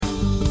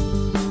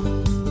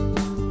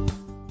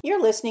You're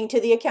listening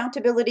to the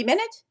Accountability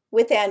Minute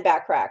with Ann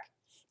Backrack.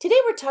 Today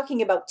we're talking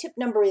about tip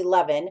number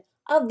 11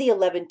 of the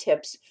 11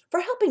 tips for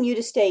helping you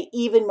to stay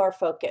even more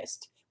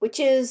focused, which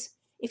is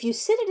if you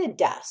sit at a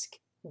desk,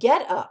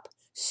 get up,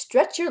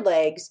 stretch your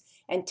legs,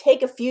 and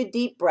take a few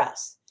deep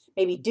breaths.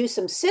 Maybe do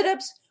some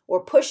sit-ups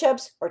or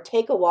push-ups or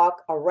take a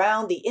walk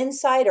around the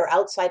inside or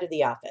outside of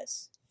the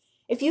office.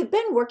 If you've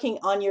been working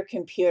on your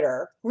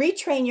computer,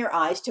 retrain your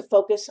eyes to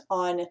focus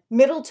on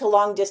middle to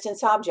long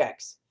distance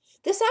objects.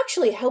 This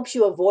actually helps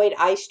you avoid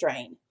eye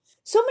strain.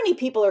 So many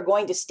people are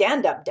going to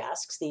stand-up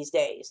desks these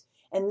days,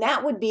 and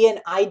that would be an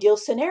ideal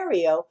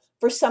scenario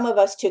for some of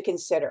us to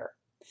consider.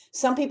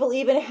 Some people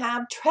even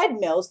have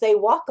treadmills they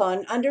walk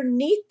on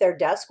underneath their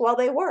desk while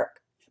they work.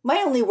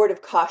 My only word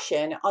of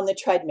caution on the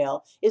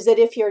treadmill is that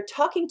if you're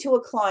talking to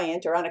a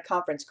client or on a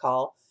conference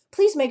call,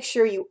 please make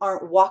sure you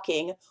aren't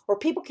walking or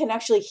people can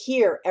actually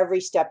hear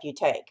every step you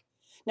take.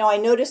 Now, I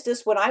noticed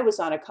this when I was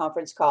on a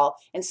conference call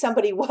and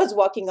somebody was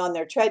walking on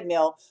their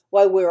treadmill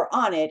while we were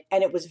on it,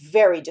 and it was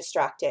very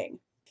distracting.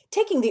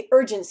 Taking the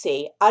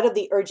urgency out of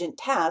the urgent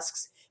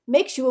tasks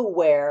makes you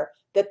aware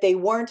that they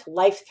weren't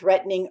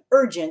life-threatening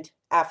urgent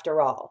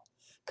after all.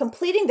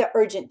 Completing the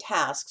urgent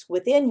tasks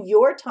within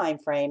your time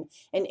frame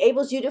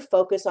enables you to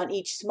focus on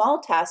each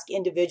small task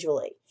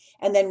individually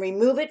and then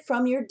remove it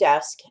from your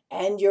desk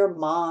and your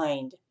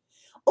mind.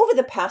 Over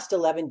the past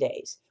 11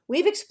 days,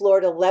 we've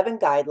explored 11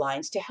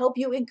 guidelines to help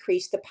you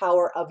increase the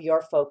power of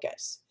your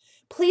focus.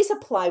 Please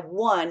apply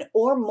one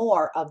or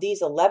more of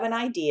these 11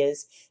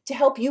 ideas to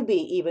help you be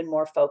even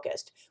more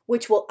focused,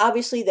 which will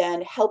obviously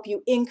then help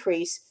you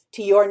increase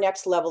to your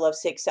next level of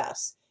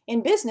success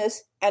in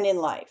business and in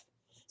life.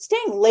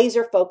 Staying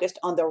laser focused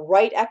on the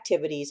right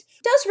activities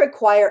does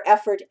require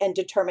effort and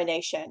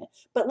determination,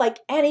 but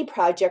like any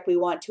project we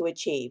want to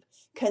achieve,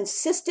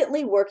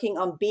 consistently working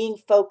on being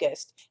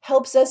focused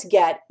helps us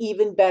get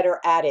even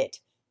better at it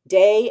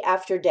day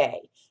after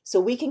day, so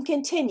we can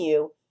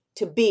continue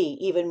to be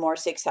even more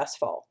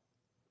successful.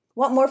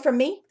 Want more from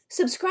me?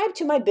 Subscribe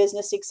to my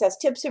business success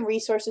tips and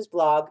resources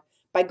blog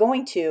by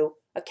going to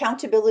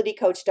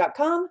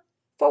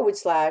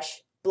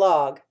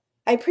accountabilitycoach.com/blog.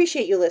 I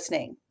appreciate you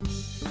listening.